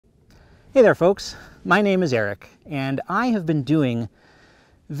Hey there folks, my name is Eric and I have been doing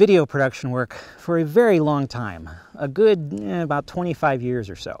video production work for a very long time, a good about 25 years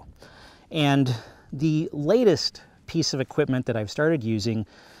or so. And the latest piece of equipment that I've started using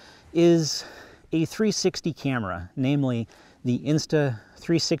is a 360 camera, namely the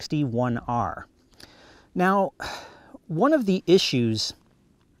Insta360 ONE R. Now, one of the issues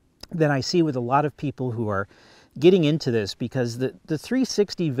that I see with a lot of people who are getting into this, because the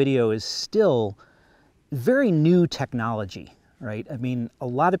 360 video is still very new technology, right? I mean, a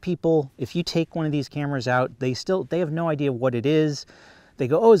lot of people, if you take one of these cameras out, they have no idea what it is. They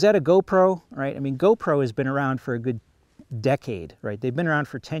go, oh, is that a GoPro, right? I mean, GoPro has been around for a good decade, right? They've been around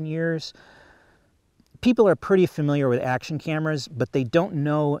for 10 years. People are pretty familiar with action cameras, but they don't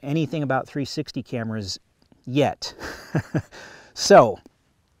know anything about 360 cameras yet. So,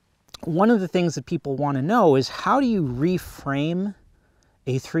 one of the things that people want to know is, how do you reframe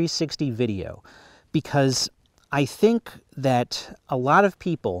a 360 video? Because I think that a lot of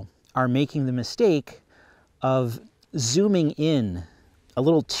people are making the mistake of zooming in a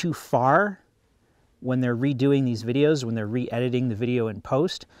little too far when they're redoing these videos, when they're re-editing the video in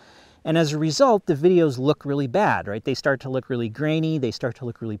post. And as a result, the videos look really bad, right? They start to look really grainy, they start to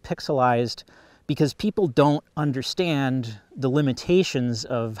look really pixelized, because people don't understand the limitations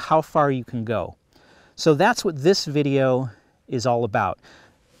of how far you can go. So that's what this video is all about.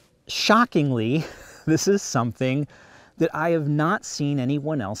 Shockingly, this is something that I have not seen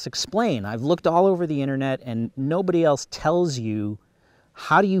anyone else explain. I've looked all over the internet and nobody else tells you,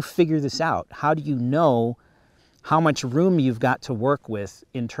 how do you figure this out? How do you know how much room you've got to work with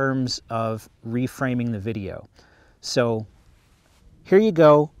in terms of reframing the video? So here you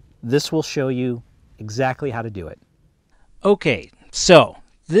go. This will show you exactly how to do it. Okay, so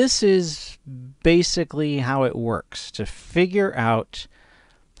this is basically how it works to figure out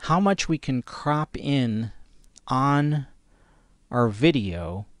how much we can crop in on our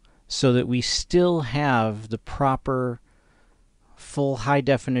video so that we still have the proper full high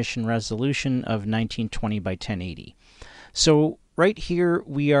definition resolution of 1920 by 1080. So right here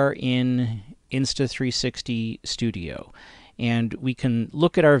we are in Insta360 Studio. And we can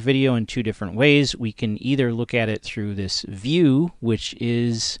look at our video in two different ways. We can either look at it through this view, which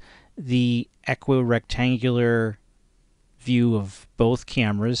is the equirectangular view of both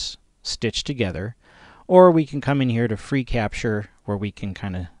cameras stitched together, or we can come in here to free capture, where we can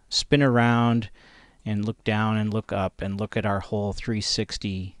kind of spin around and look down and look up and look at our whole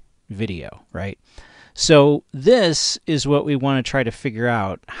 360 video, right? So this is what we want to try to figure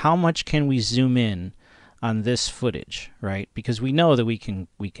out. How much can we zoom in on this footage, right? Because we know that we can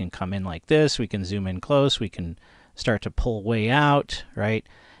come in like this, we can zoom in close, we can start to pull way out, right?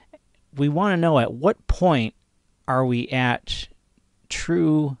 We want to know at what point are we at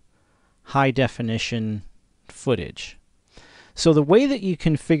true high definition footage. So the way that you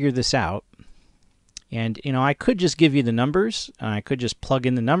can figure this out, and you know, I could just give you the numbers, and I could just plug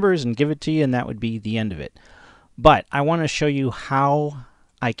in the numbers and give it to you, and that would be the end of it. But I want to show you how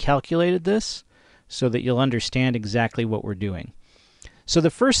I calculated this, so that you'll understand exactly what we're doing. So the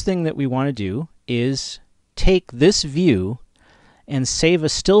first thing that we want to do is take this view and save a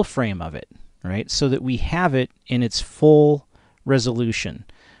still frame of it, right? So that we have it in its full resolution,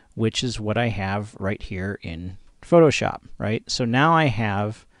 which is what I have right here in Photoshop, right? So now I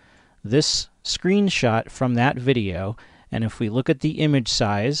have this screenshot from that video, and if we look at the image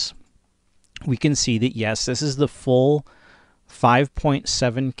size, we can see that yes, this is the full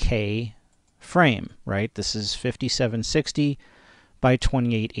 5.7K frame, right? This is 5760 by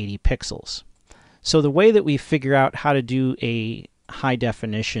 2880 pixels. So the way that we figure out how to do a high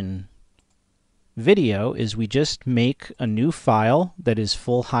definition video is we just make a new file that is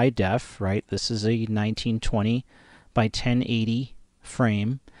full high def, right? This is a 1920 by 1080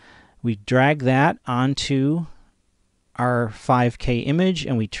 frame. We drag that onto our 5K image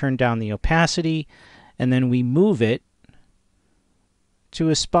and we turn down the opacity, and then we move it to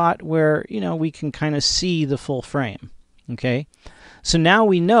a spot where, you know, we can kind of see the full frame, okay? So now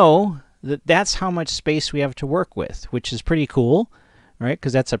we know that that's how much space we have to work with, which is pretty cool, right?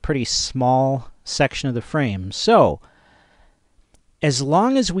 Because that's a pretty small section of the frame. So as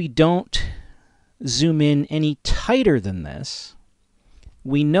long as we don't zoom in any tighter than this,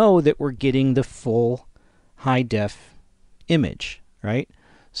 we know that we're getting the full high def image, right?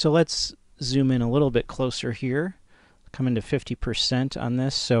 So let's zoom in a little bit closer here. Come into 50% on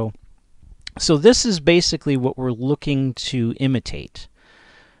this. So this is basically what we're looking to imitate,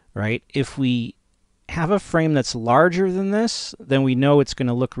 right? If we have a frame that's larger than this, then we know it's going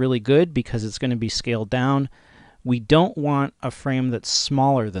to look really good because it's going to be scaled down. We don't want a frame that's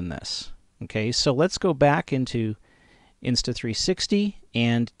smaller than this, Okay, so let's go back into Insta360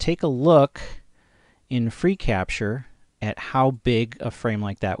 and take a look in free capture at how big a frame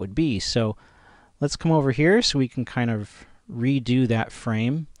like that would be. So let's come over here so we can kind of redo that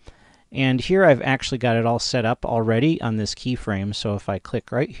frame. And here I've actually got it all set up already on this keyframe. So if I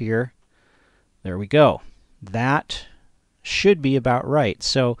click right here, there we go. That should be about right.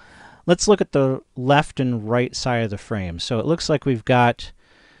 So let's look at the left and right side of the frame. So it looks like we've got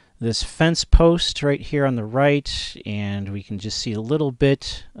this fence post right here on the right, and we can just see a little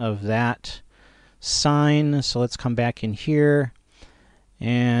bit of that sign. So let's come back in here.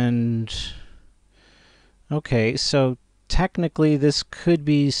 And okay, so technically this could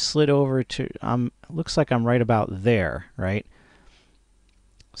be slid over to, looks like I'm right about there, right?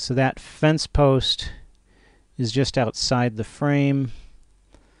 So that fence post is just outside the frame.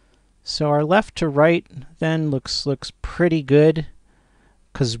 So our left to right then looks pretty good,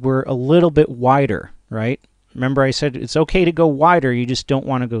 because we're a little bit wider, right? Remember I said it's okay to go wider, you just don't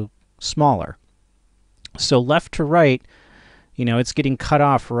want to go smaller. So left to right, you know, it's getting cut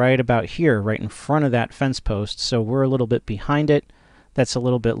off right about here, right in front of that fence post, so we're a little bit behind it. That's a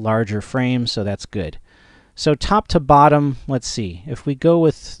little bit larger frame, so that's good. So top to bottom, let's see. If we go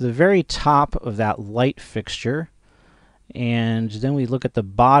with the very top of that light fixture, and then we look at the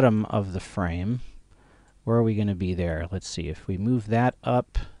bottom of the frame, where are we going to be there? Let's see. If we move that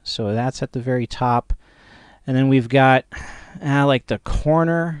up, so that's at the very top. And then we've got like the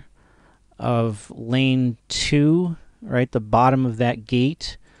corner of lane 2, right? The bottom of that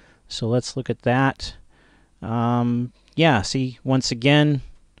gate. So let's look at that. Yeah, see, once again,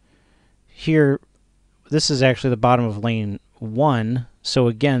 here, this is actually the bottom of lane 1. So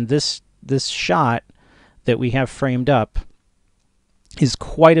again, this shot that we have framed up is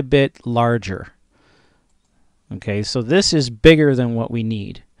quite a bit larger. Okay, so this is bigger than what we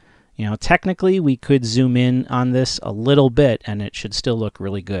need. You know, technically we could zoom in on this a little bit and it should still look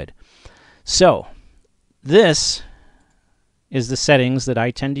really good. So this is the settings that I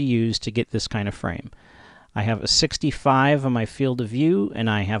tend to use to get this kind of frame. I have a 65 on my field of view and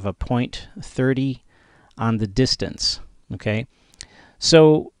I have a 0.30 on the distance. Okay,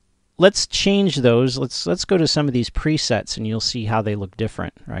 so let's change those. Let's go to some of these presets and you'll see how they look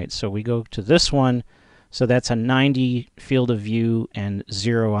different, right? So we go to this one. So that's a 90 field of view and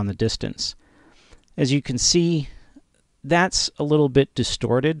 0 on the distance. As you can see, that's a little bit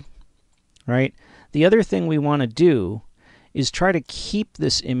distorted, right? The other thing we want to do is try to keep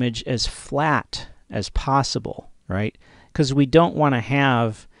this image as flat as possible, right? Because we don't want to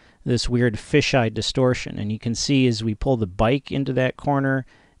have this weird fisheye distortion. And you can see as we pull the bike into that corner,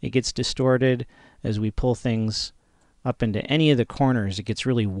 it gets distorted. As we pull things up into any of the corners, it gets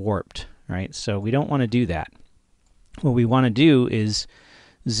really warped. Right, so we don't want to do that. What we want to do is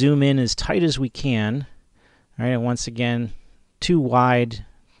zoom in as tight as we can. All right, and once again, too wide,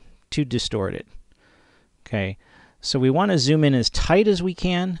 too distorted. Okay, so we want to zoom in as tight as we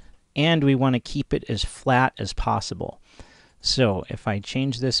can, and we want to keep it as flat as possible. So if I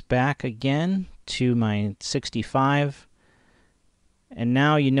change this back again to my 65, and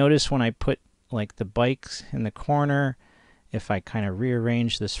now you notice when I put like the bikes in the corner, if I kind of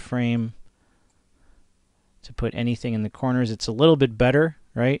rearrange this frame to put anything in the corners, it's a little bit better,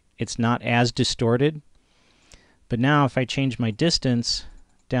 right? It's not as distorted. But now if I change my distance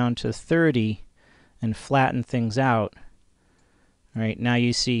down to 30 and flatten things out, right, now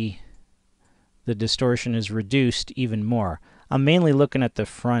you see the distortion is reduced even more. I'm mainly looking at the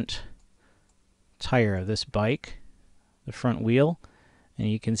front tire of this bike, the front wheel, and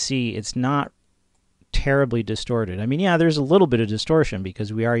you can see it's not terribly distorted. I mean, yeah, there's a little bit of distortion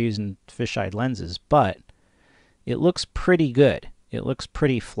because we are using fisheye lenses, but it looks pretty good. It looks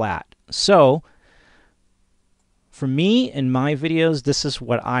pretty flat. So for me in my videos, this is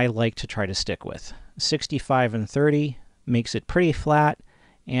what I like to try to stick with. 65 and 30 makes it pretty flat,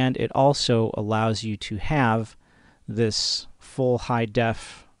 and it also allows you to have this full high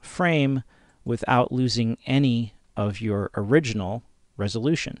def frame without losing any of your original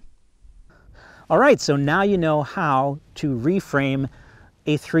resolution. All right, so now you know how to reframe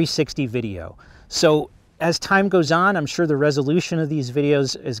a 360 video. So as time goes on, I'm sure the resolution of these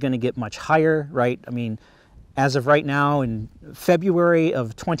videos is going to get much higher, right? I mean, as of right now, in February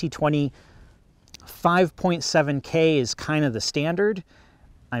of 2020, 5.7K is kind of the standard.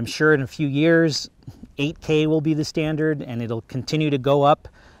 I'm sure in a few years, 8K will be the standard, and it'll continue to go up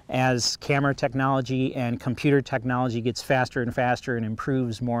as camera technology and computer technology gets faster and faster and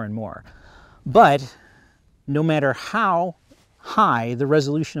improves more and more. But no matter how high the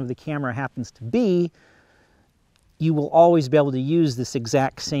resolution of the camera happens to be, you will always be able to use this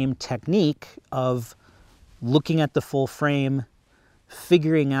exact same technique of looking at the full frame,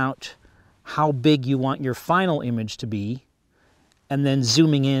 figuring out how big you want your final image to be, and then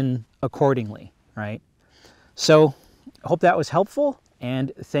zooming in accordingly, right? So I hope that was helpful,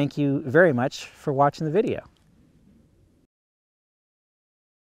 and thank you very much for watching the video.